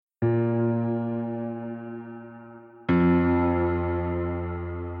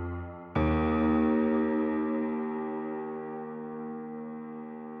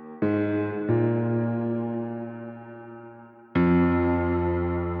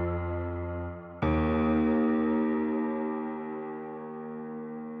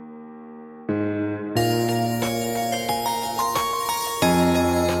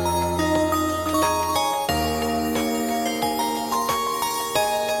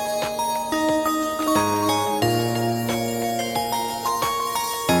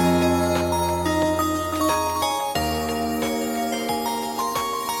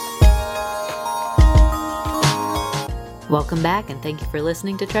Welcome back, and thank you for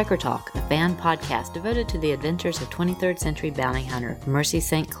listening to Trekker Talk, a fan podcast devoted to the adventures of 23rd century bounty hunter Mercy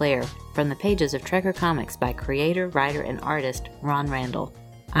St. Clair from the pages of Trekker Comics by creator, writer, and artist Ron Randall.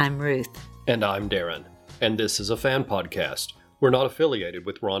 I'm Ruth. And I'm Darren. And this is a fan podcast. We're not affiliated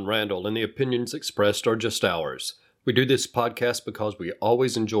with Ron Randall, and the opinions expressed are just ours. We do this podcast because we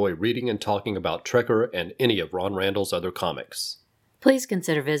always enjoy reading and talking about Trekker and any of Ron Randall's other comics. Please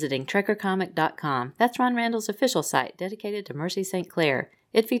consider visiting TrekkerComic.com. That's Ron Randall's official site dedicated to Mercy St. Clair.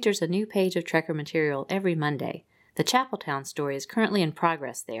 It features a new page of Trekker material every Monday. The Chapeltown story is currently in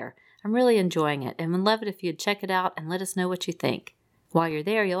progress there. I'm really enjoying it and would love it if you'd check it out and let us know what you think. While you're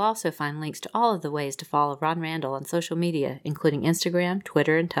there, you'll also find links to all of the ways to follow Ron Randall on social media, including Instagram,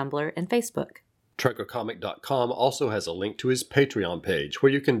 Twitter, and Tumblr, and Facebook. TrekkerComic.com also has a link to his Patreon page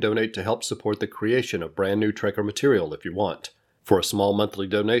where you can donate to help support the creation of brand new Trekker material if you want. For a small monthly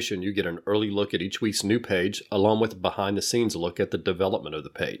donation, you get an early look at each week's new page, along with a behind-the-scenes look at the development of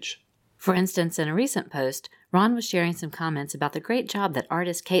the page. For instance, in a recent post, Ron was sharing some comments about the great job that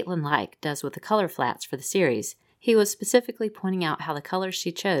artist Caitlin Like does with the color flats for the series. He was specifically pointing out how the colors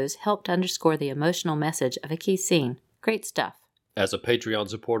she chose helped underscore the emotional message of a key scene. Great stuff. As a Patreon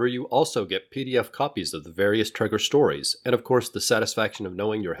supporter, you also get PDF copies of the various Trekker stories, and of course the satisfaction of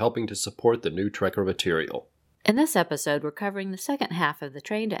knowing you're helping to support the new Trekker material. In this episode, we're covering the second half of The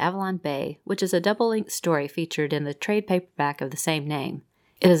Train to Avalon Bay, which is a double-linked story featured in the trade paperback of the same name.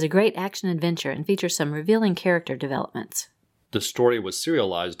 It is a great action-adventure and features some revealing character developments. The story was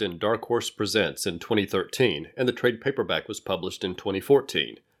serialized in Dark Horse Presents in 2013, and the trade paperback was published in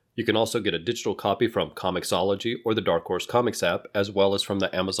 2014. You can also get a digital copy from Comixology or the Dark Horse Comics app, as well as from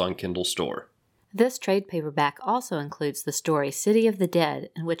the Amazon Kindle store. This trade paperback also includes the story City of the Dead,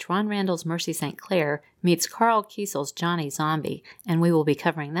 in which Ron Randall's Mercy St. Clair meets Carl Kiesel's Johnny Zombie, and we will be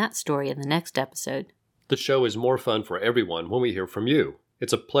covering that story in the next episode. The show is more fun for everyone when we hear from you.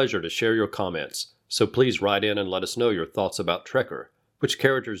 It's a pleasure to share your comments, so please write in and let us know your thoughts about Trekker. Which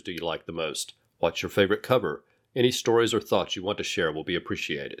characters do you like the most? What's your favorite cover? Any stories or thoughts you want to share will be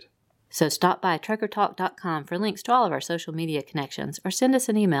appreciated. So stop by TrekkerTalk.com for links to all of our social media connections, or send us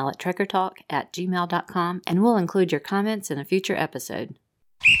an email at trekkertalk@gmail.com, and we'll include your comments in a future episode.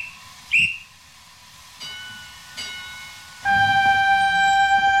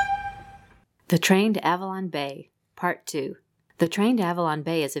 The Train to Avalon Bay, Part 2. The Train to Avalon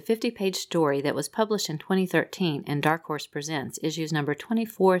Bay is a 50-page story that was published in 2013 in Dark Horse Presents, issues number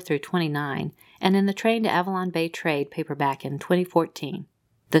 24 through 29, and in the Train to Avalon Bay trade paperback in 2014.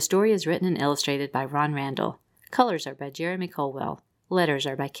 The story is written and illustrated by Ron Randall. Colors are by Jeremy Colwell. Letters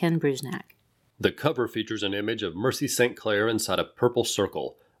are by Ken Brusnak. The cover features an image of Mercy St. Clair inside a purple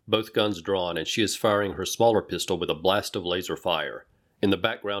circle, both guns drawn, and she is firing her smaller pistol with a blast of laser fire. In the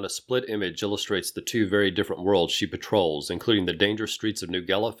background, a split image illustrates the two very different worlds she patrols, including the dangerous streets of New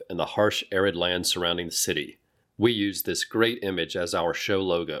Guelph and the harsh, arid land surrounding the city. We use this great image as our show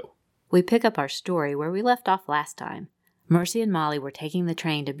logo. We pick up our story where we left off last time. Mercy and Molly were taking the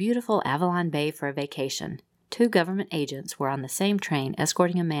train to beautiful Avalon Bay for a vacation. Two government agents were on the same train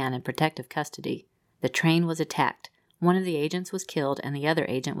escorting a man in protective custody. The train was attacked. One of the agents was killed and the other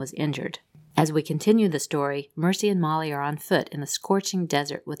agent was injured. As we continue the story, Mercy and Molly are on foot in the scorching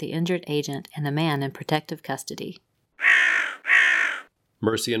desert with the injured agent and the man in protective custody.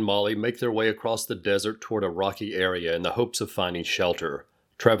 Mercy and Molly make their way across the desert toward a rocky area in the hopes of finding shelter.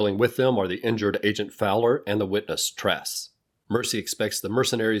 Traveling with them are the injured Agent Fowler and the witness, Trass. Mercy expects the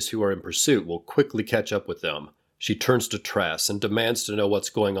mercenaries who are in pursuit will quickly catch up with them. She turns to Trass and demands to know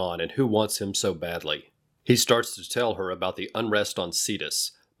what's going on and who wants him so badly. He starts to tell her about the unrest on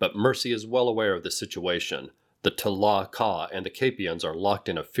Cetus, but Mercy is well aware of the situation. The Tala Ka and the Capians are locked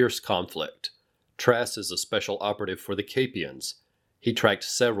in a fierce conflict. Trass is a special operative for the Capians. He tracked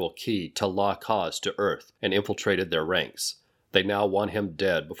several key Tala Kas to Earth and infiltrated their ranks. They now want him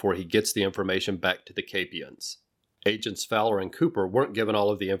dead before he gets the information back to the Capians. Agents Fowler and Cooper weren't given all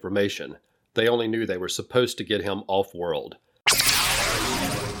of the information. They only knew they were supposed to get him off-world.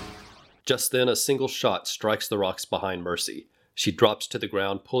 Just then, a single shot strikes the rocks behind Mercy. She drops to the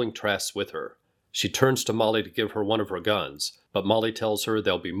ground, pulling Trass with her. She turns to Molly to give her one of her guns, but Molly tells her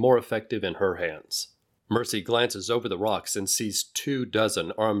they'll be more effective in her hands. Mercy glances over the rocks and sees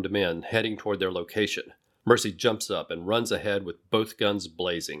 24 armed men heading toward their location. Mercy jumps up and runs ahead with both guns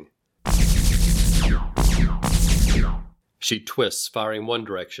blazing. She twists, firing one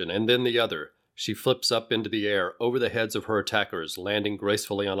direction and then the other. She flips up into the air over the heads of her attackers, landing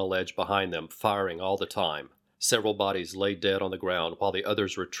gracefully on a ledge behind them, firing all the time. Several bodies lay dead on the ground while the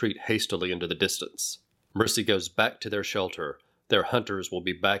others retreat hastily into the distance. Mercy goes back to their shelter. Their hunters will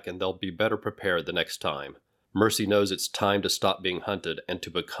be back and they'll be better prepared the next time. Mercy knows it's time to stop being hunted and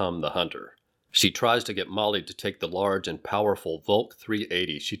to become the hunter. She tries to get Molly to take the large and powerful Volk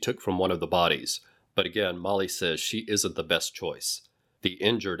 380 she took from one of the bodies, but again, Molly says she isn't the best choice. The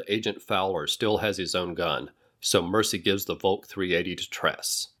injured Agent Fowler still has his own gun, so Mercy gives the Volk 380 to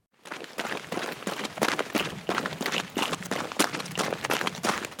Trask.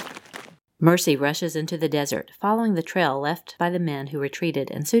 Mercy rushes into the desert, following the trail left by the men who retreated,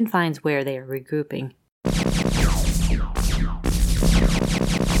 and soon finds where they are regrouping.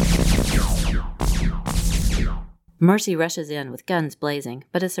 Mercy rushes in with guns blazing,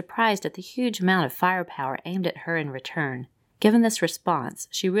 but is surprised at the huge amount of firepower aimed at her in return. Given this response,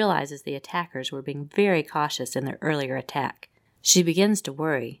 she realizes the attackers were being very cautious in their earlier attack. She begins to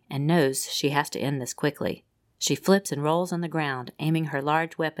worry and knows she has to end this quickly. She flips and rolls on the ground, aiming her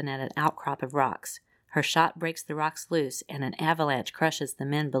large weapon at an outcrop of rocks. Her shot breaks the rocks loose, and an avalanche crushes the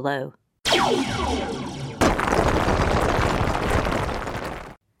men below.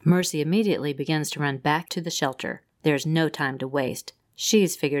 Mercy immediately begins to run back to the shelter. There's no time to waste.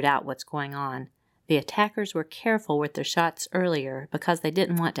 She's figured out what's going on. The attackers were careful with their shots earlier because they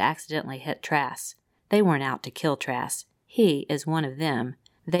didn't want to accidentally hit Trask. They weren't out to kill Trask. He is one of them.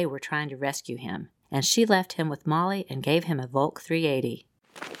 They were trying to rescue him. And she left him with Molly and gave him a Volk 380.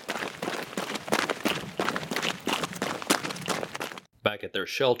 Back at their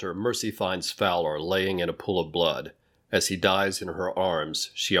shelter, Mercy finds Fowler laying in a pool of blood. As he dies in her arms,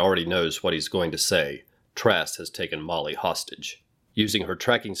 she already knows what he's going to say. Trask has taken Molly hostage. Using her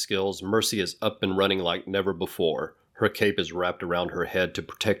tracking skills, Mercy is up and running like never before. Her cape is wrapped around her head to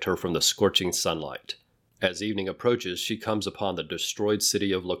protect her from the scorching sunlight. As evening approaches, she comes upon the destroyed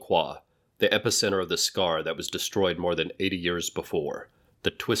city of Lacroix, the epicenter of the scar that was destroyed more than 80 years before.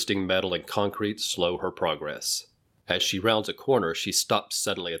 The twisting metal and concrete slow her progress. As she rounds a corner, she stops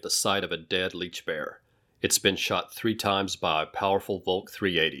suddenly at the sight of a dead leech bear. It's been shot 3 times by a powerful Volk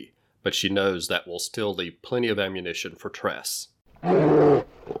 380, but she knows that will still leave plenty of ammunition for Trask.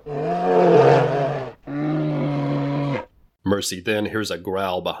 Mercy then hears a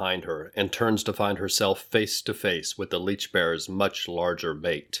growl behind her and turns to find herself face to face with the leech bear's much larger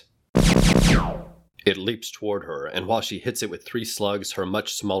mate. It leaps toward her, and while she hits it with 3 slugs, her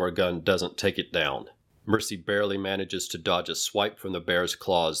much smaller gun doesn't take it down. Mercy barely manages to dodge a swipe from the bear's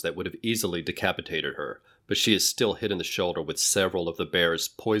claws that would have easily decapitated her, but she is still hit in the shoulder with several of the bear's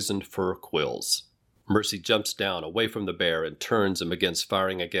poisoned fur quills. Mercy jumps down away from the bear and turns and begins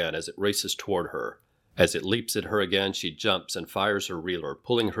firing again as it races toward her. As it leaps at her again, she jumps and fires her reeler,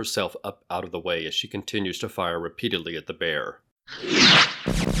 pulling herself up out of the way as she continues to fire repeatedly at the bear.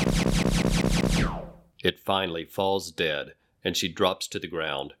 It finally falls dead, and she drops to the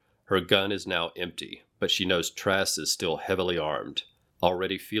ground. Her gun is now empty, but she knows Trask is still heavily armed.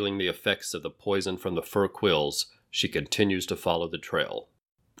 Already feeling the effects of the poison from the fur quills, she continues to follow the trail.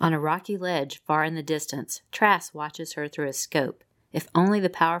 On a rocky ledge far in the distance, Trask watches her through his scope. If only the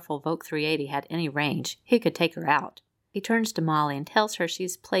powerful Volk 380 had any range, he could take her out. He turns to Molly and tells her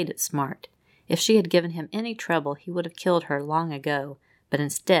she's played it smart. If she had given him any trouble, he would have killed her long ago, but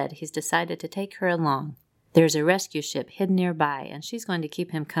instead he's decided to take her along. There's a rescue ship hidden nearby, and she's going to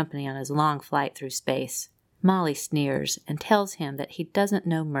keep him company on his long flight through space. Molly sneers and tells him that he doesn't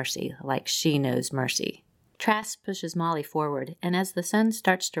know Mercy like she knows Mercy. Trask pushes Molly forward, and as the sun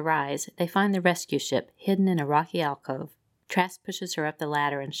starts to rise, they find the rescue ship hidden in a rocky alcove. Trask pushes her up the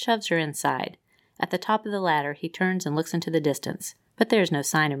ladder and shoves her inside. At the top of the ladder, he turns and looks into the distance, but there's no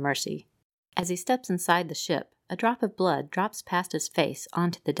sign of Mercy. As he steps inside the ship, a drop of blood drops past his face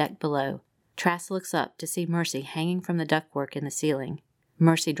onto the deck below. Trask looks up to see Mercy hanging from the ductwork in the ceiling.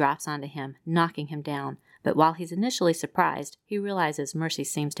 Mercy drops onto him, knocking him down, but while he's initially surprised, he realizes Mercy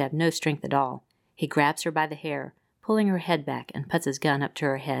seems to have no strength at all. He grabs her by the hair, pulling her head back, and puts his gun up to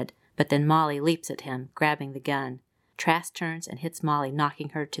her head, but then Molly leaps at him, grabbing the gun. Trask turns and hits Molly, knocking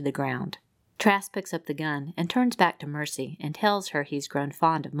her to the ground. Trask picks up the gun and turns back to Mercy and tells her he's grown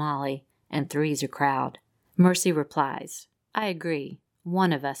fond of Molly, and three's a crowd. Mercy replies, "I agree.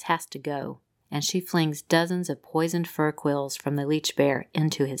 One of us has to go," and she flings dozens of poisoned fur quills from the leech bear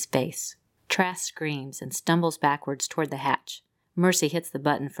into his face. Trask screams and stumbles backwards toward the hatch. Mercy hits the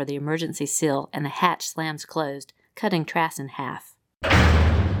button for the emergency seal, and the hatch slams closed, cutting Trask in half.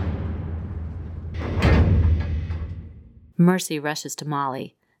 Mercy rushes to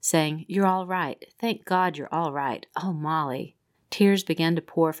Molly, saying, "You're all right. Thank God you're all right. Oh, Molly." Tears begin to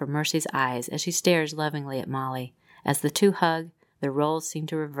pour from Mercy's eyes as she stares lovingly at Molly. As the two hug, the roles seem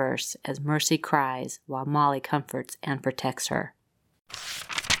to reverse as Mercy cries while Molly comforts and protects her.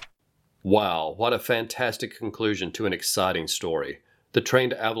 Wow, what a fantastic conclusion to an exciting story. The train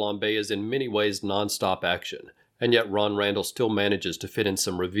to Avalon Bay is in many ways non-stop action, and yet Ron Randall still manages to fit in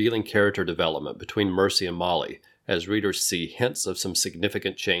some revealing character development between Mercy and Molly, as readers see hints of some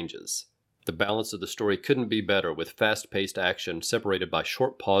significant changes. The balance of the story couldn't be better, with fast-paced action separated by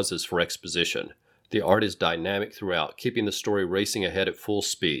short pauses for exposition. The art is dynamic throughout, keeping the story racing ahead at full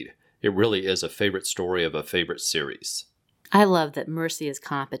speed. It really is a favorite story of a favorite series. I love that Mercy is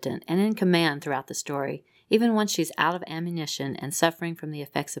competent and in command throughout the story. Even once she's out of ammunition and suffering from the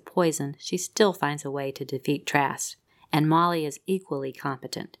effects of poison, she still finds a way to defeat Trask. And Molly is equally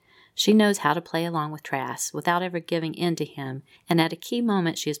competent. She knows how to play along with Trask without ever giving in to him, and at a key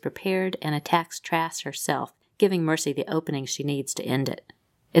moment she is prepared and attacks Trask herself, giving Mercy the opening she needs to end it.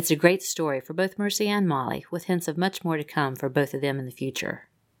 It's a great story for both Mercy and Molly, with hints of much more to come for both of them in the future.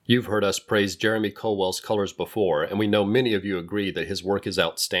 You've heard us praise Jeremy Colwell's colors before, and we know many of you agree that his work is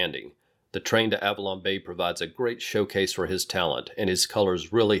outstanding. The Train to Avalon Bay provides a great showcase for his talent, and his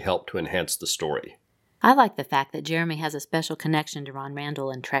colors really help to enhance the story. I like the fact that Jeremy has a special connection to Ron Randall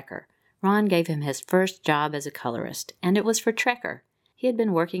and Trekker. Ron gave him his first job as a colorist, and it was for Trekker. He had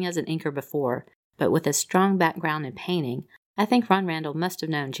been working as an inker before, but with his strong background in painting, I think Ron Randall must have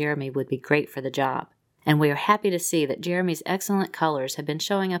known Jeremy would be great for the job. And we are happy to see that Jeremy's excellent colors have been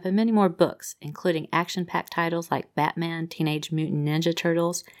showing up in many more books, including action-packed titles like Batman, Teenage Mutant Ninja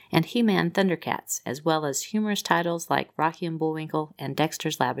Turtles, and He-Man Thundercats, as well as humorous titles like Rocky and Bullwinkle and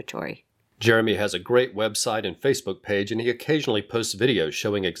Dexter's Laboratory. Jeremy has a great website and Facebook page, and he occasionally posts videos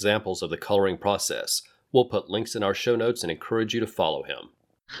showing examples of the coloring process. We'll put links in our show notes and encourage you to follow him.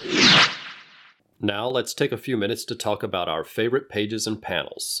 Now let's take a few minutes to talk about our favorite pages and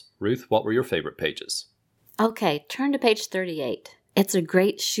panels. Ruth, what were your favorite pages? Okay, turn to page 38. It's a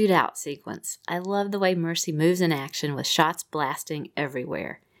great shootout sequence. I love the way Mercy moves in action with shots blasting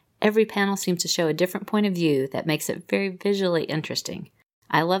everywhere. Every panel seems to show a different point of view that makes it very visually interesting.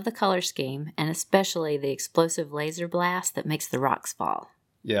 I love the color scheme, and especially the explosive laser blast that makes the rocks fall.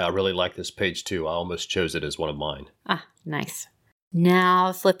 Yeah, I really like this page too. I almost chose it as one of mine. Ah, nice.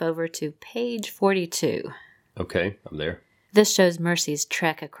 Now flip over to page 42. Okay, I'm there. This shows Mercy's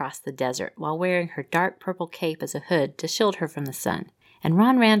trek across the desert while wearing her dark purple cape as a hood to shield her from the sun. And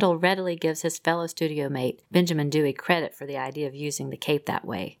Ron Randall readily gives his fellow studio mate, Benjamin Dewey, credit for the idea of using the cape that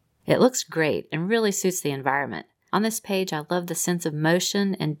way. It looks great and really suits the environment. On this page, I love the sense of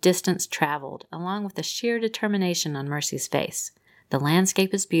motion and distance traveled, along with the sheer determination on Mercy's face. The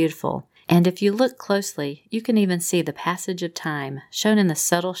landscape is beautiful, and if you look closely, you can even see the passage of time shown in the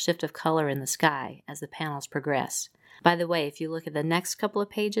subtle shift of color in the sky as the panels progress. By the way, if you look at the next couple of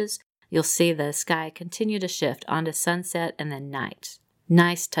pages, you'll see the sky continue to shift onto sunset and then night.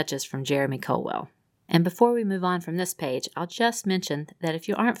 Nice touches from Jeremy Colwell. And before we move on from this page, I'll just mention that if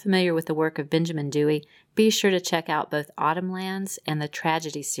you aren't familiar with the work of Benjamin Dewey, be sure to check out both Autumn Lands and the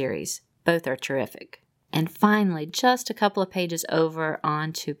Tragedy series. Both are terrific. And finally, just a couple of pages over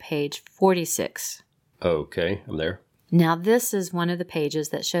onto page 46. Okay, I'm there. Now this is one of the pages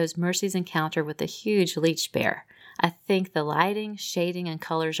that shows Mercy's encounter with the huge leech bear. I think the lighting, shading, and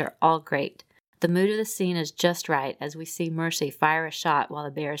colors are all great. The mood of the scene is just right as we see Mercy fire a shot while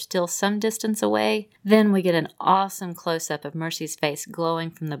the bear is still some distance away. Then we get an awesome close-up of Mercy's face glowing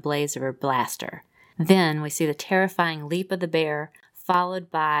from the blaze of her blaster. Then we see the terrifying leap of the bear,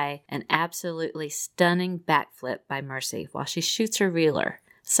 followed by an absolutely stunning backflip by Mercy while she shoots her reeler.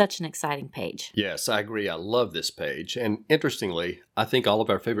 Such an exciting page. Yes, I agree. I love this page. And interestingly, I think all of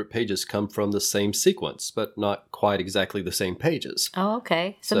our favorite pages come from the same sequence, but not quite exactly the same pages. Oh,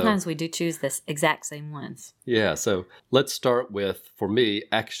 okay. Sometimes we do choose the exact same ones. Yeah, so let's start with, for me,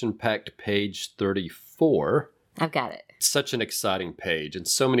 action-packed page 34. I've got it. Such an exciting page, and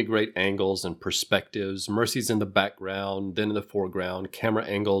so many great angles and perspectives. Mercy's in the background, then in the foreground. Camera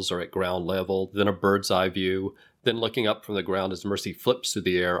angles are at ground level, then a bird's eye view, then looking up from the ground as Mercy flips through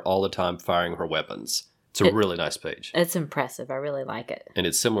the air, all the time firing her weapons. It's a really nice page. It's impressive. I really like it. And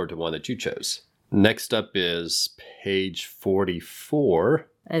it's similar to one that you chose. Next up is page 44.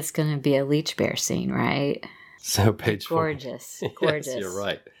 It's going to be a leech bear scene, right? So page Gorgeous. Gorgeous. Yes, you're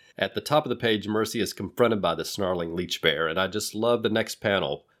right. At the top of the page, Mercy is confronted by the snarling leech bear, and I just love the next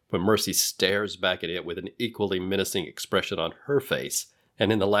panel when Mercy stares back at it with an equally menacing expression on her face.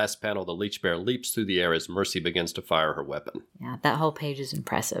 And in the last panel, the leech bear leaps through the air as Mercy begins to fire her weapon. Yeah, that whole page is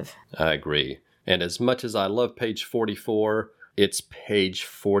impressive. I agree. And as much as I love page 44, it's page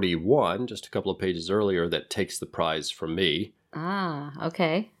 41, just a couple of pages earlier, that takes the prize from me. Ah,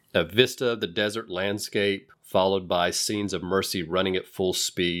 okay. A vista of the desert landscape, followed by scenes of Mercy running at full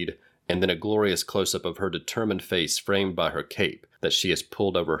speed, and then a glorious close-up of her determined face framed by her cape that she has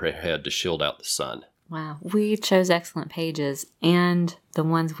pulled over her head to shield out the sun. Wow. We chose excellent pages, and the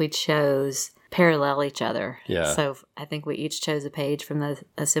ones we chose parallel each other. Yeah. So I think we each chose a page from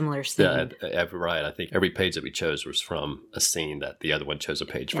a similar scene. Yeah, right. I think every page that we chose was from a scene that the other one chose a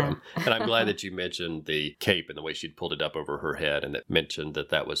page from. And I'm glad that you mentioned the cape and the way she'd pulled it up over her head, and that mentioned that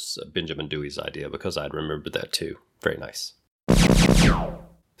that was Benjamin Dewey's idea, because I'd remembered that too. Very nice.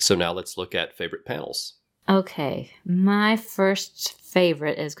 So now let's look at favorite panels. Okay. My first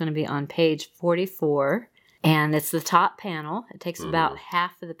favorite is going to be on page 44. And it's the top panel. It takes about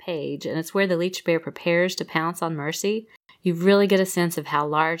half of the page, and it's where the leech bear prepares to pounce on Mercy. You really get a sense of how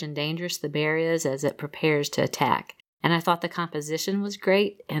large and dangerous the bear is as it prepares to attack. And I thought the composition was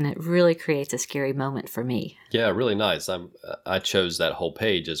great, and it really creates a scary moment for me. Yeah, really nice. I chose that whole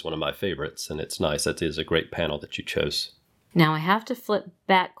page as one of my favorites, and it's nice. That is a great panel that you chose. Now I have to flip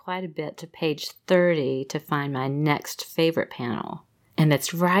back quite a bit to page 30 to find my next favorite panel. And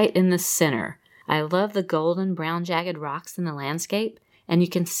it's right in the center. I love the golden brown jagged rocks in the landscape, and you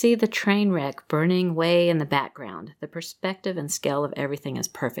can see the train wreck burning way in the background. The perspective and scale of everything is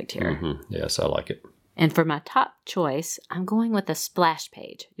perfect here. Mm-hmm. Yes, I like it. And for my top choice, I'm going with a splash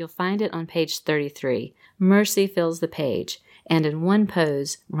page. You'll find it on page 33. Mercy fills the page, and in one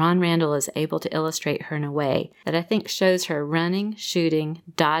pose, Ron Randall is able to illustrate her in a way that I think shows her running, shooting,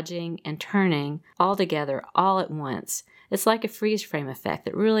 dodging, and turning all together all at once. It's like a freeze frame effect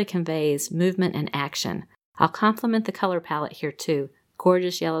that really conveys movement and action. I'll compliment the color palette here too.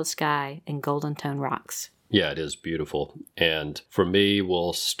 Gorgeous yellow sky and golden tone rocks. Yeah, it is beautiful. And for me,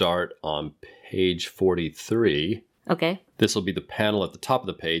 we'll start on page 43. Okay. This will be the panel at the top of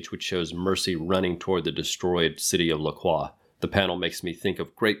the page, which shows Mercy running toward the destroyed city of La Croix. The panel makes me think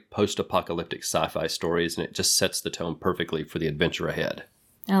of great post-apocalyptic sci-fi stories, and it just sets the tone perfectly for the adventure ahead.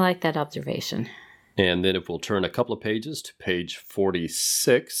 I like that observation. And then if we'll turn a couple of pages to page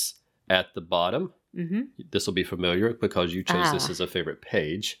 46 at the bottom, this will be familiar because you chose this as a favorite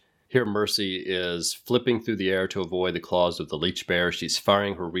page. Here Mercy is flipping through the air to avoid the claws of the leech bear. She's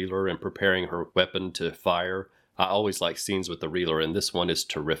firing her reeler and preparing her weapon to fire. I always like scenes with the reeler, and this one is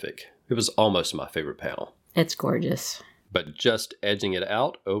terrific. It was almost my favorite panel. It's gorgeous. But just edging it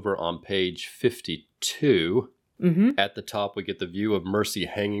out over on page 52, at the top we get the view of Mercy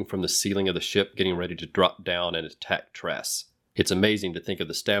hanging from the ceiling of the ship, getting ready to drop down and attack Trass. It's amazing to think of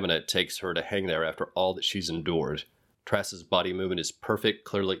the stamina it takes her to hang there after all that she's endured. Trass's body movement is perfect,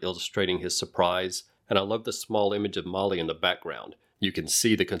 clearly illustrating his surprise, and I love the small image of Molly in the background. You can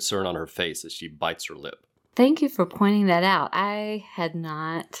see the concern on her face as she bites her lip. Thank you for pointing that out. I had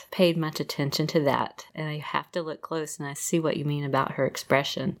not paid much attention to that, and I have to look close and I see what you mean about her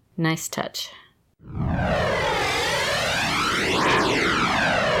expression. Nice touch.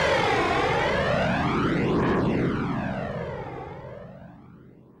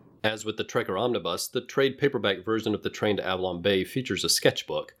 As with the Trekker Omnibus, the trade paperback version of The Train to Avalon Bay features a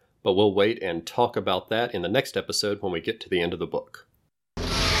sketchbook, but we'll wait and talk about that in the next episode when we get to the end of the book.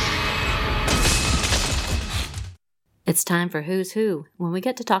 It's time for Who's Who, when we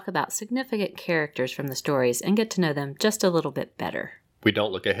get to talk about significant characters from the stories and get to know them just a little bit better. We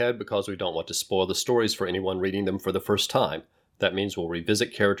don't look ahead because we don't want to spoil the stories for anyone reading them for the first time. That means we'll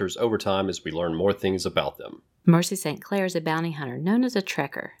revisit characters over time as we learn more things about them. Mercy St. Clair is a bounty hunter known as a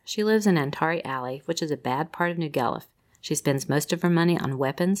Trekker. She lives in Antari Alley, which is a bad part of New Gullif. She spends most of her money on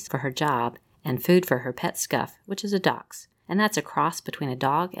weapons for her job and food for her pet Scuff, which is a dachs, and that's a cross between a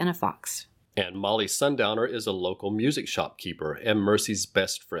dog and a fox. And Molly Sundowner is a local music shopkeeper and Mercy's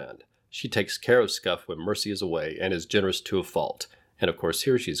best friend. She takes care of Scuff when Mercy is away and is generous to a fault. And of course,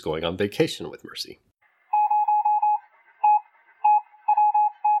 here she's going on vacation with Mercy.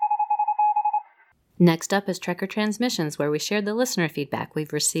 Next up is Trekker Transmissions, where we shared the listener feedback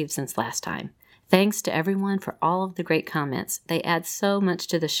we've received since last time. Thanks to everyone for all of the great comments. They add so much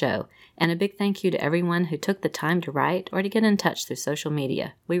to the show. And a big thank you to everyone who took the time to write or to get in touch through social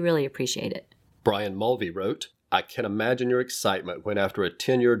media. We really appreciate it. Brian Mulvey wrote, I can imagine your excitement when after a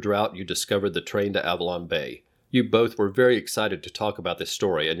 10-year drought you discovered the train to Avalon Bay. You both were very excited to talk about this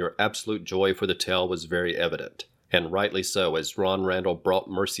story, and your absolute joy for the tale was very evident. And rightly so, as Ron Randall brought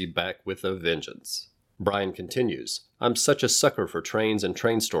Mercy back with a vengeance. Brian continues, I'm such a sucker for trains and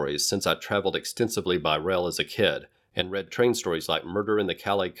train stories since I traveled extensively by rail as a kid and read train stories like Murder in the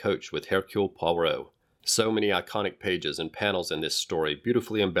Calais Coach with Hercule Poirot. So many iconic pages and panels in this story,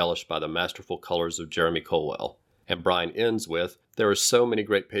 beautifully embellished by the masterful colors of Jeremy Colwell. And Brian ends with, there are so many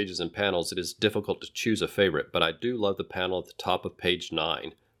great pages and panels it is difficult to choose a favorite, but I do love the panel at the top of page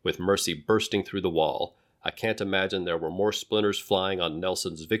 9, with Mercy bursting through the wall. I can't imagine there were more splinters flying on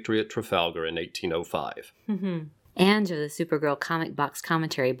Nelson's victory at Trafalgar in 1805. Ange of the Supergirl Comic Box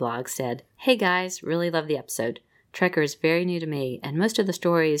Commentary blog said, "Hey guys, really love the episode. Trekker is very new to me, and most of the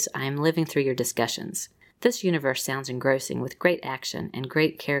stories I am living through your discussions. This universe sounds engrossing with great action and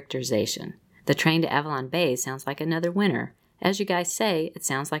great characterization. The train to Avalon Bay sounds like another winner. As you guys say, it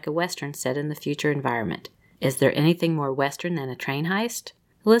sounds like a Western set in the future environment. Is there anything more Western than a train heist?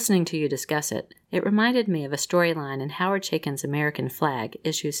 Listening to you discuss it, it reminded me of a storyline in Howard Chaykin's American Flag,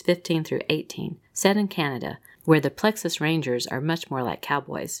 issues 15 through 18, set in Canada, where the Plexus Rangers are much more like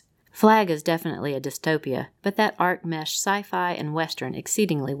cowboys. Flag is definitely a dystopia, but that arc meshed sci-fi and Western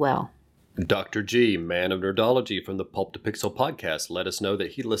exceedingly well." Dr. G, man of nerdology from the Pulp to Pixel podcast, let us know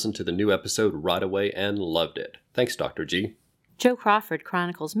that he listened to the new episode right away and loved it. Thanks, Dr. G. Joe Crawford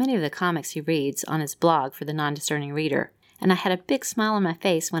chronicles many of the comics he reads on his blog for the non-discerning reader, and I had a big smile on my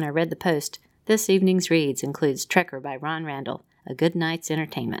face when I read the post. This evening's reads includes Trekker by Ron Randall, a good night's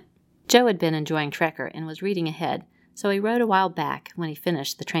entertainment. Joe had been enjoying Trekker and was reading ahead, so he wrote a while back when he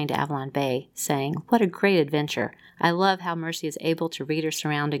finished The Train to Avalon Bay, saying, "What a great adventure. I love how Mercy is able to read her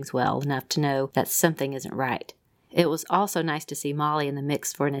surroundings well enough to know that something isn't right. It was also nice to see Molly in the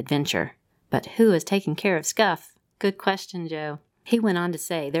mix for an adventure. But who is taking care of Scuff?" Good question, Joe. He went on to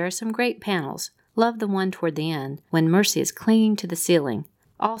say, "There are some great panels. Love the one toward the end, when Mercy is clinging to the ceiling.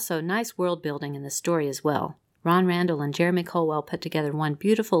 Also, nice world building in the story as well. Ron Randall and Jeremy Colwell put together one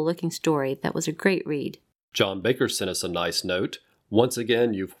beautiful-looking story that was a great read." John Baker sent us a nice note. "Once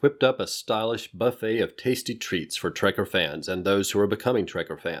again, you've whipped up a stylish buffet of tasty treats for Trekker fans and those who are becoming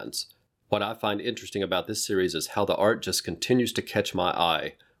Trekker fans. What I find interesting about this series is how the art just continues to catch my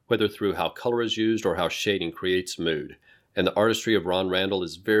eye, whether through how color is used or how shading creates mood. And the artistry of Ron Randall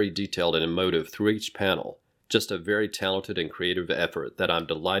is very detailed and emotive through each panel. Just a very talented and creative effort that I'm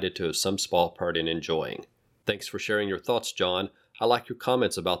delighted to have some small part in enjoying. Thanks for sharing your thoughts, John. I like your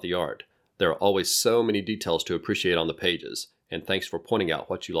comments about the art. There are always so many details to appreciate on the pages, and thanks for pointing out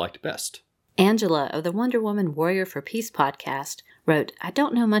what you liked best." Angela of the Wonder Woman Warrior for Peace podcast wrote, "I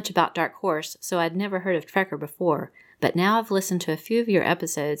don't know much about Dark Horse, so I'd never heard of Trekker before, but now I've listened to a few of your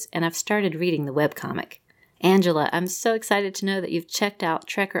episodes and I've started reading the webcomic. Angela, I'm so excited to know that you've checked out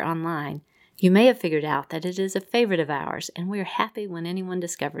Trekker online. You may have figured out that it is a favorite of ours, and we're happy when anyone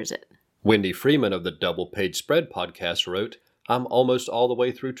discovers it." Wendy Freeman of the Double Page Spread podcast wrote, "I'm almost all the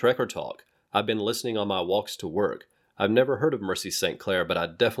way through Trekker Talk. I've been listening on my walks to work. I've never heard of Mercy St. Clair, but I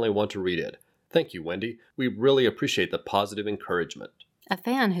definitely want to read it. Thank you, Wendy. We really appreciate the positive encouragement." A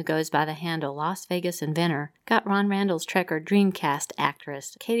fan who goes by the handle Las Vegas Inventor got Ron Randall's Trekker Dreamcast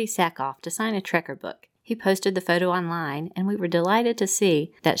actress Katie Sackhoff to sign a Trekker book. He posted the photo online, and we were delighted to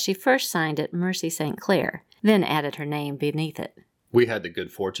see that she first signed it Mercy St. Clair, then added her name beneath it. We had the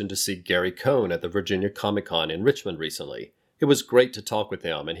good fortune to see Gary Cohn at the Virginia Comic-Con in Richmond recently. It was great to talk with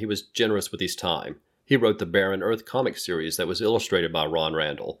him, and he was generous with his time. He wrote the Barren Earth comic series that was illustrated by Ron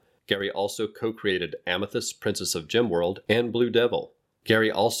Randall. Gary also co-created Amethyst, Princess of Gemworld, and Blue Devil.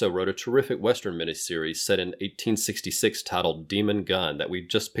 Gary also wrote a terrific Western miniseries set in 1866 titled Demon Gun that we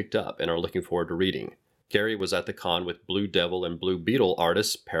just picked up and are looking forward to reading. Gary was at the con with Blue Devil and Blue Beetle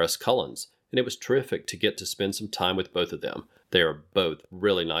artist Paris Cullens, and it was terrific to get to spend some time with both of them. They are both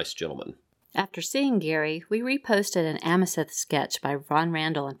really nice gentlemen. After seeing Gary, we reposted an Amethyst sketch by Ron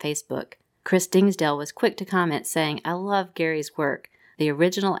Randall on Facebook. Chris Dingsdale was quick to comment saying, "I love Gary's work. The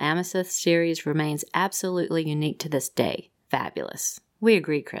original Amethyst series remains absolutely unique to this day. Fabulous." We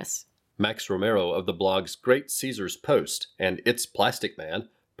agree, Chris. Max Romero of the blogs Great Caesar's Post and It's Plastic Man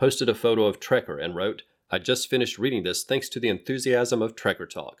posted a photo of Trekker and wrote, "I just finished reading this thanks to the enthusiasm of Trekker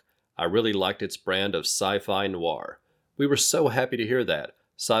Talk. I really liked its brand of sci-fi noir. We were so happy to hear that.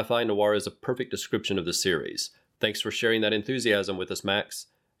 Sci-fi noir is a perfect description of the series. Thanks for sharing that enthusiasm with us, Max.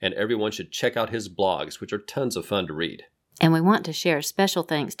 And everyone should check out his blogs, which are tons of fun to read." And we want to share special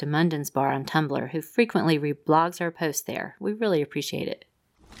thanks to Munden's Bar on Tumblr, who frequently reblogs our posts there. We really appreciate it.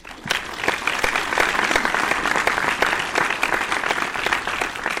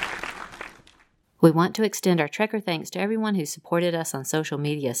 We want to extend our Trekker thanks to everyone who supported us on social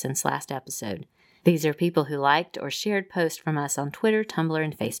media since last episode. These are people who liked or shared posts from us on Twitter, Tumblr,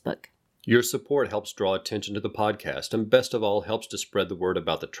 and Facebook. Your support helps draw attention to the podcast, and best of all, helps to spread the word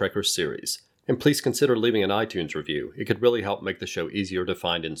about the Trekker series. And please consider leaving an iTunes review. It could really help make the show easier to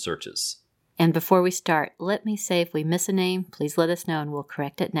find in searches. And before we start, let me say if we miss a name, please let us know and we'll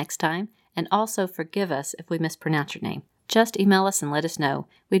correct it next time. And also forgive us if we mispronounce your name. Just email us and let us know.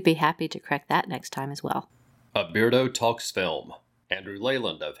 We'd be happy to correct that next time as well. A Beardo Talks Film. Andrew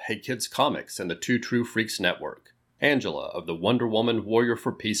Leyland of Hey Kids Comics and the Two True Freaks Network. Angela of the Wonder Woman Warrior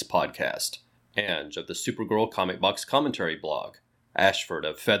for Peace podcast. Ange of the Supergirl Comic Box Commentary blog. Ashford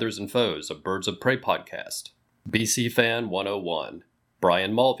of Feathers and Foes, a Birds of Prey podcast. BC Fan 101,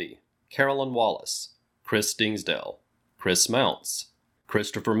 Brian Mulvey, Carolyn Wallace, Chris Dingsdale, Chris Mounts,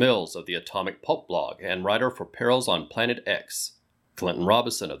 Christopher Mills of the Atomic Pulp blog and writer for Perils on Planet X, Clinton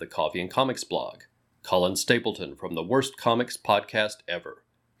Robinson of the Coffee and Comics blog, Colin Stapleton from the Worst Comics Podcast Ever,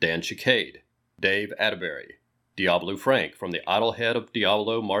 Dan Chicade, Dave Atterbury, Diablo Frank from the Idlehead of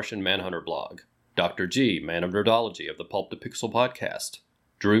Diablo Martian Manhunter blog, Dr. G, Man of Nerdology of the Pulp to Pixel podcast,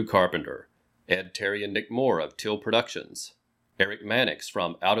 Drew Carpenter, Ed Terry and Nick Moore of Till Productions, Eric Mannix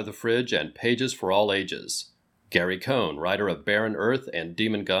from Out of the Fridge and Pages for All Ages, Gary Cohn, writer of Barren Earth and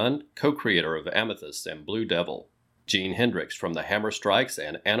Demon Gun, co-creator of Amethyst and Blue Devil, Gene Hendricks from the Hammer Strikes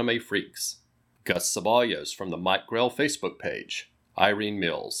and Anime Freaks, Gus Ceballos from the Mike Grell Facebook page, Irene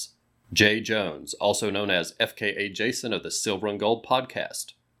Mills, Jay Jones, also known as FKA Jason of the Silver and Gold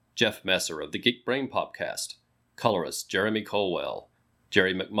podcast, Jeff Messer of the Geek Brain podcast, colorist Jeremy Colwell,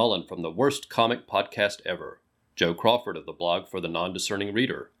 Jerry McMullen from the Worst Comic Podcast Ever, Joe Crawford of the blog for the Non-Discerning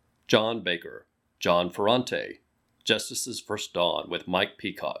Reader, John Baker, John Ferrante, Justice's First Dawn with Mike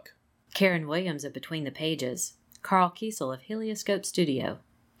Peacock, Karen Williams of Between the Pages, Carl Kiesel of Helioscope Studio,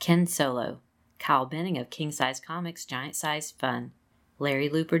 Ken Solo, Kyle Benning of King Size Comics Giant Size Fun, Larry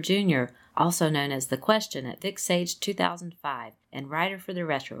Looper Jr., also known as The Question at Vic Sage 2005 and writer for The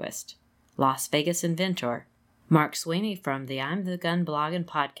Retroist, Las Vegas Inventor, Mark Sweeney from the I'm the Gun blog and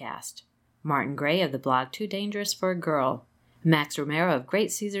podcast, Martin Gray of the blog Too Dangerous for a Girl, Max Romero of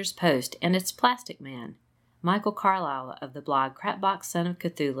Great Caesar's Post and It's Plastic Man, Michael Carlisle of the blog Crapbox Son of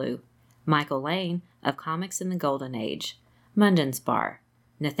Cthulhu, Michael Lane of Comics in the Golden Age, Munden's Bar,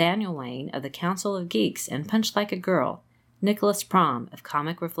 Nathaniel Wayne of the Council of Geeks and Punch Like a Girl, Nicholas Prom of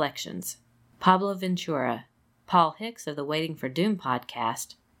Comic Reflections, Pablo Ventura, Paul Hicks of the Waiting for Doom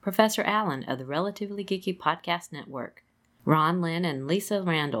podcast, Professor Allen of the Relatively Geeky Podcast Network, Ron Lynn and Lisa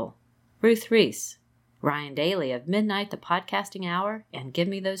Randall, Ruth Reese, Ryan Daly of Midnight the Podcasting Hour and Give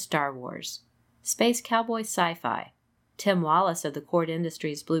Me Those Star Wars, Space Cowboy Sci-Fi, Tim Wallace of the Cord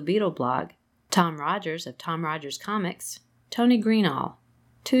Industries Blue Beetle blog, Tom Rogers of Tom Rogers Comics, Tony Greenall,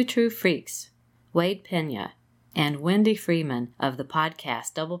 Two True Freaks, Wade Pena, and Wendy Freeman of the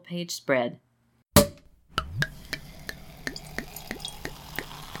podcast Double Page Spread.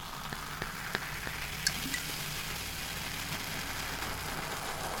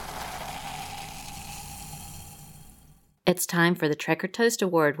 It's time for the Trekker Toast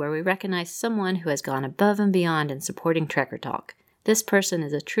Award, where we recognize someone who has gone above and beyond in supporting Trekker Talk. This person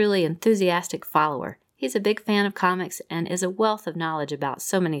is a truly enthusiastic follower. He's a big fan of comics and is a wealth of knowledge about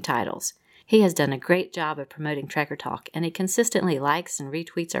so many titles. He has done a great job of promoting Trekker Talk, and he consistently likes and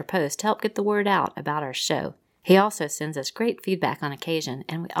retweets our posts to help get the word out about our show. He also sends us great feedback on occasion,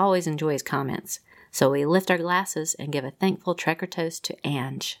 and we always enjoy his comments. So we lift our glasses and give a thankful Trekker Toast to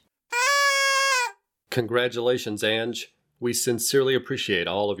Ange. Congratulations, Ange. We sincerely appreciate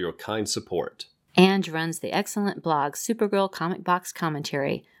all of your kind support. Ange runs the excellent blog Supergirl Comic Box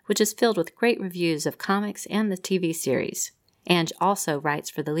Commentary, which is filled with great reviews of comics and the TV series. Ange also writes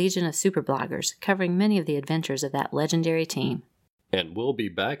for the Legion of Superbloggers, covering many of the adventures of that legendary team. And we'll be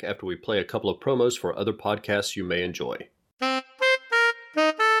back after we play a couple of promos for other podcasts you may enjoy.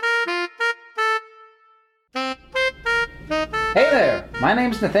 Hey there, my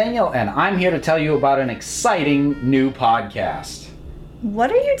name's Nathaniel, and I'm here to tell you about an exciting new podcast.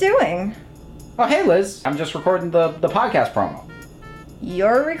 What are you doing? Oh, hey Liz, I'm just recording the podcast promo.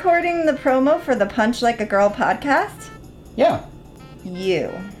 You're recording the promo for the Punch Like a Girl podcast? Yeah.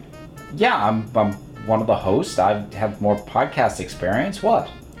 You. Yeah, I'm one of the hosts. I have more podcast experience. What?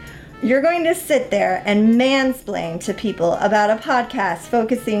 You're going to sit there and mansplain to people about a podcast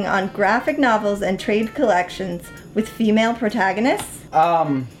focusing on graphic novels and trade collections with female protagonists?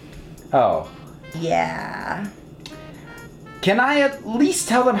 Oh. Yeah. Can I at least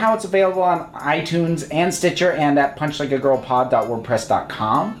tell them how it's available on iTunes and Stitcher and at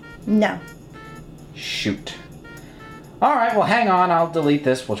punchlikeagirlpod.wordpress.com? No. Shoot. Alright, well hang on, I'll delete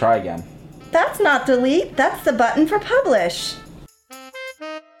this. We'll try again. That's not delete, that's the button for publish.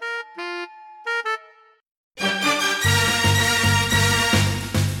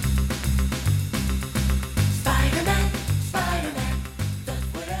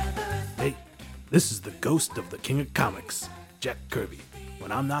 Hey, this is the ghost of the King of Comics, Jack Kirby.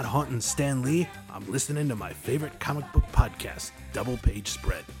 When I'm not haunting Stan Lee, I'm listening to my favorite comic book podcast, Double Page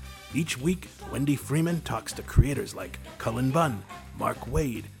Spread. Each week, Wendy Freeman talks to creators like Cullen Bunn, Mark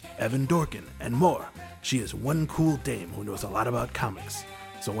Waid, Evan Dorkin, and more. She is one cool dame who knows a lot about comics.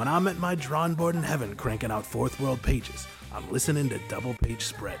 So when I'm at my drawing board in heaven cranking out Fourth World pages, I'm listening to Double Page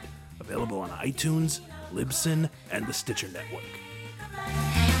Spread, available on iTunes, Libsyn, and the Stitcher Network.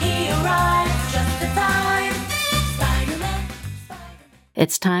 He arrived just in time.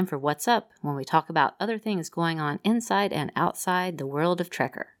 It's time for What's Up, when we talk about other things going on inside and outside the world of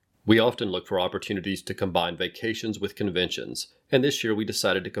Trekker. We often look for opportunities to combine vacations with conventions, and this year we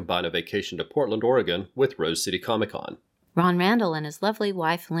decided to combine a vacation to Portland, Oregon with Rose City Comic Con. Ron Randall and his lovely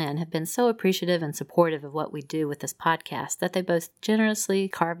wife Lynn have been so appreciative and supportive of what we do with this podcast that they both generously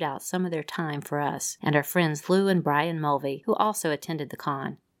carved out some of their time for us and our friends Lou and Brian Mulvey, who also attended the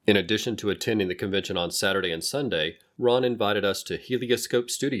con. In addition to attending the convention on Saturday and Sunday, Ron invited us to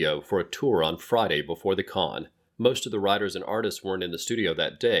Helioscope Studio for a tour on Friday before the con. Most of the writers and artists weren't in the studio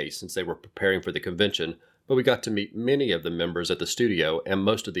that day since they were preparing for the convention, but we got to meet many of the members at the studio and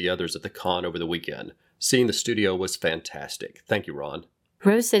most of the others at the con over the weekend. Seeing the studio was fantastic. Thank you, Ron.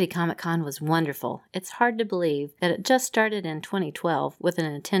 Rose City Comic Con was wonderful. It's hard to believe that it just started in 2012 with an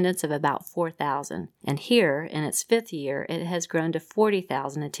attendance of about 4,000, and here, in its 5th year, it has grown to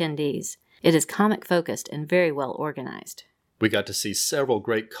 40,000 attendees. It is comic-focused and very well organized. We got to see several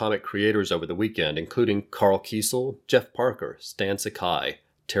great comic creators over the weekend, including Carl Kiesel, Jeff Parker, Stan Sakai,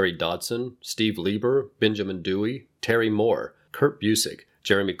 Terry Dodson, Steve Lieber, Benjamin Dewey, Terry Moore, Kurt Busiek,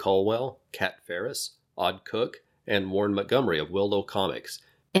 Jeremy Colwell, Kat Ferris, Odd Cook, and Warren Montgomery of Willow Comics.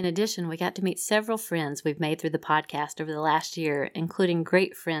 In addition, we got to meet several friends we've made through the podcast over the last year, including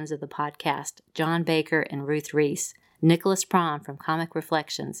great friends of the podcast, John Baker and Ruth Reese, Nicholas Prawn from Comic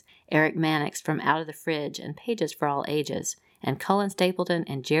Reflections, Eric Mannix from Out of the Fridge and Pages for All Ages, and Cullen Stapleton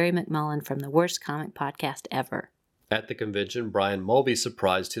and Jerry McMullen from the Worst Comic Podcast Ever. At the convention, Brian Mulvey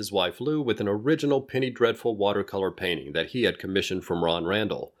surprised his wife Lou with an original Penny Dreadful watercolor painting that he had commissioned from Ron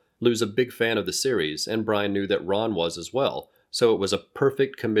Randall. Lou's a big fan of the series, and Brian knew that Ron was as well, so it was a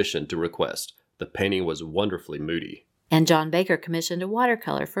perfect commission to request. The painting was wonderfully moody. And John Baker commissioned a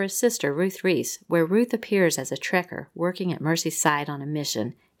watercolor for his sister, Ruth Reese, where Ruth appears as a Trekker working at Mercy's side on a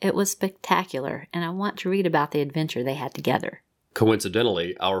mission. It was spectacular, and I want to read about the adventure they had together.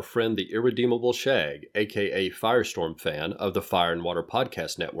 Coincidentally, our friend the Irredeemable Shag, aka Firestorm fan of the Fire and Water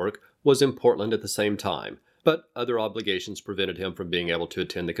Podcast Network, was in Portland at the same time, but other obligations prevented him from being able to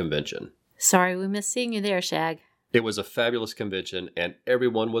attend the convention. Sorry we missed seeing you there, Shag. It was a fabulous convention, and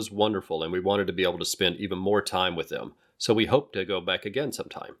everyone was wonderful, and we wanted to be able to spend even more time with them, so we hope to go back again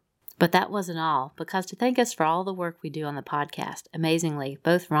sometime. But that wasn't all, because to thank us for all the work we do on the podcast, amazingly,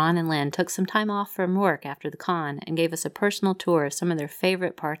 both Ron and Lynn took some time off from work after the con and gave us a personal tour of some of their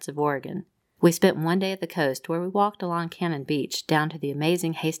favorite parts of Oregon. We spent one day at the coast where we walked along Cannon Beach down to the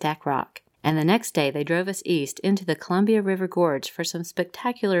amazing Haystack Rock, and the next day they drove us east into the Columbia River Gorge for some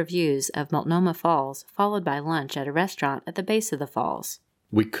spectacular views of Multnomah Falls, followed by lunch at a restaurant at the base of the falls.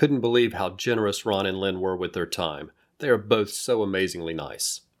 We couldn't believe how generous Ron and Lynn were with their time. They are both so amazingly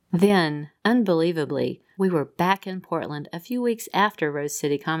nice. Then, unbelievably, we were back in Portland a few weeks after Rose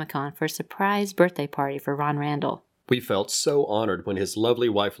City Comic Con for a surprise birthday party for Ron Randall. We felt so honored when his lovely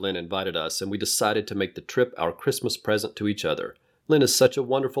wife Lynn invited us, and we decided to make the trip our Christmas present to each other. Lynn is such a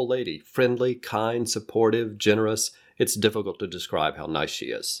wonderful lady, friendly, kind, supportive, generous. It's difficult to describe how nice she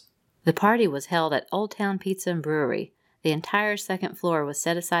is. The party was held at Old Town Pizza and Brewery. The entire second floor was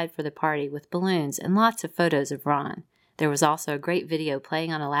set aside for the party with balloons and lots of photos of Ron. There was also a great video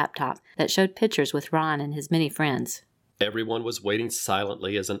playing on a laptop that showed pictures with Ron and his many friends. Everyone was waiting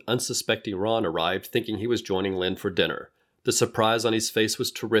silently as an unsuspecting Ron arrived, thinking he was joining Lynn for dinner. The surprise on his face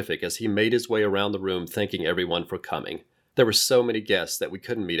was terrific as he made his way around the room thanking everyone for coming. There were so many guests that we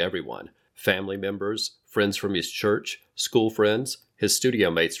couldn't meet everyone. Family members, friends from his church, school friends, his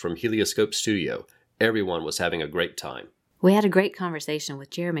studio mates from Helioscope Studio. Everyone was having a great time. We had a great conversation with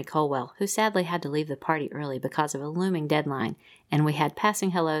Jeremy Colwell, who sadly had to leave the party early because of a looming deadline, and we had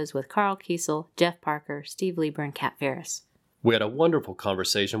passing hellos with Carl Kiesel, Jeff Parker, Steve Lieber, and Kat Ferris. We had a wonderful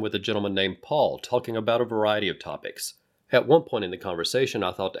conversation with a gentleman named Paul, talking about a variety of topics. At one point in the conversation,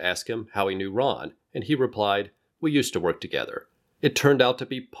 I thought to ask him how he knew Ron, and he replied, "We used to work together." It turned out to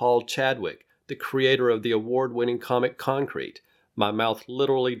be Paul Chadwick, the creator of the award-winning comic Concrete. My mouth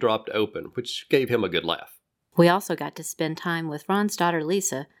literally dropped open, which gave him a good laugh. We also got to spend time with Ron's daughter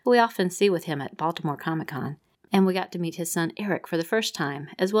Lisa, who we often see with him at Baltimore Comic Con, and we got to meet his son Eric for the first time,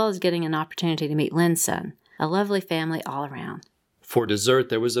 as well as getting an opportunity to meet Lynn's son. A lovely family all around. For dessert,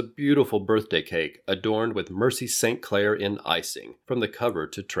 there was a beautiful birthday cake adorned with Mercy St. Clair in icing, from the cover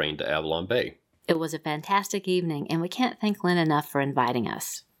to Train to Avalon Bay. It was a fantastic evening, and we can't thank Lynn enough for inviting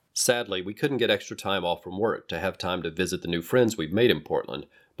us. Sadly, we couldn't get extra time off from work to have time to visit the new friends we've made in Portland,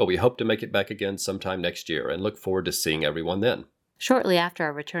 but we hope to make it back again sometime next year and look forward to seeing everyone then. Shortly after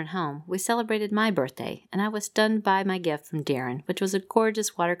our return home, we celebrated my birthday, and I was stunned by my gift from Darren, which was a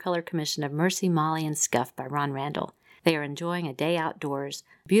gorgeous watercolor commission of Mercy, Molly, and Scuff by Ron Randall. They are enjoying a day outdoors.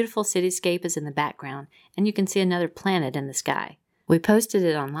 Beautiful cityscape is in the background, and you can see another planet in the sky. We posted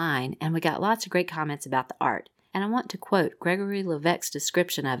it online, and we got lots of great comments about the art, and I want to quote Gregory Levesque's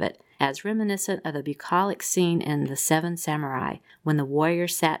description of it as reminiscent of the bucolic scene in The Seven Samurai when the warrior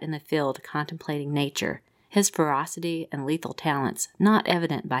sat in the field contemplating nature, his ferocity and lethal talents not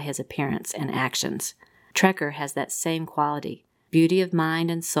evident by his appearance and actions. Trekker has that same quality, beauty of mind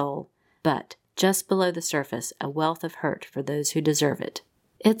and soul, but just below the surface, a wealth of hurt for those who deserve it.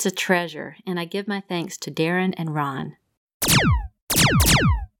 It's a treasure, and I give my thanks to Darren and Ron.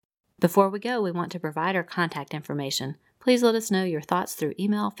 Before we go, we want to provide our contact information. Please let us know your thoughts through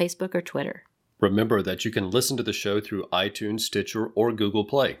email, Facebook, or Twitter. Remember that you can listen to the show through iTunes, Stitcher, or Google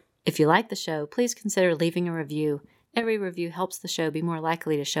Play. If you like the show, please consider leaving a review. Every review helps the show be more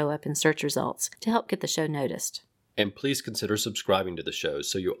likely to show up in search results to help get the show noticed. And please consider subscribing to the show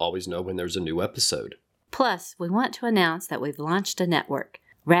so you always know when there's a new episode. Plus, we want to announce that we've launched a network,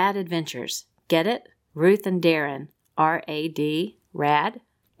 Rad Adventures. Get it? Ruth and Darren. R-A-D, Rad.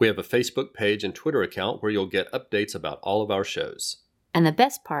 We have a Facebook page and Twitter account where you'll get updates about all of our shows. And the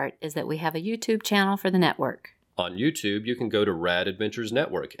best part is that we have a YouTube channel for the network. On YouTube, you can go to Rad Adventures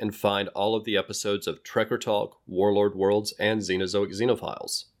Network and find all of the episodes of Trekker Talk, Warlord Worlds, and Xenozoic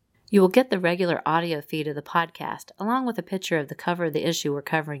Xenophiles. You will get the regular audio feed of the podcast, along with a picture of the cover of the issue we're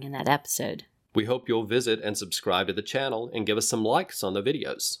covering in that episode. We hope you'll visit and subscribe to the channel and give us some likes on the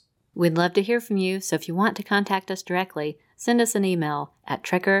videos. We'd love to hear from you, so if you want to contact us directly, send us an email at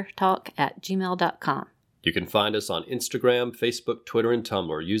trekkertalk@gmail.com. You can find us on Instagram, Facebook, Twitter, and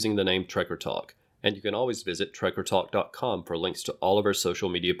Tumblr using the name Trekker Talk, and you can always visit trekkertalk.com for links to all of our social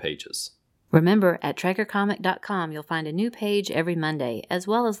media pages. Remember, at trekkercomic.com you'll find a new page every Monday, as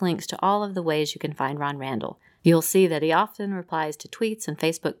well as links to all of the ways you can find Ron Randall. You'll see that he often replies to tweets and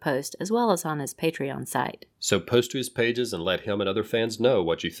Facebook posts, as well as on his Patreon site. So post to his pages and let him and other fans know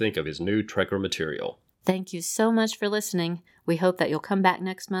what you think of his new Trekker material. Thank you so much for listening. We hope that you'll come back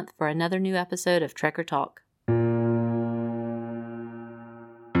next month for another new episode of Trekker Talk.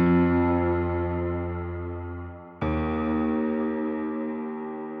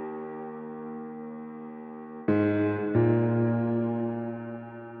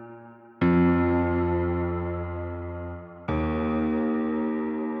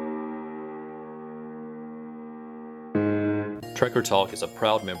 Trekker Talk is a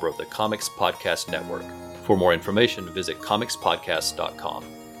proud member of the Comics Podcast Network. For more information, visit comicspodcast.com.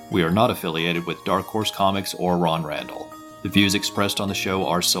 We are not affiliated with Dark Horse Comics or Ron Randall. The views expressed on the show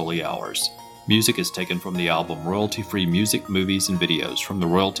are solely ours. Music is taken from the album Royalty-Free Music, Movies, and Videos from the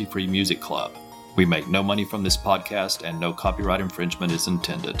Royalty-Free Music Club. We make no money from this podcast and no copyright infringement is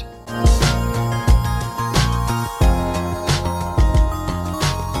intended.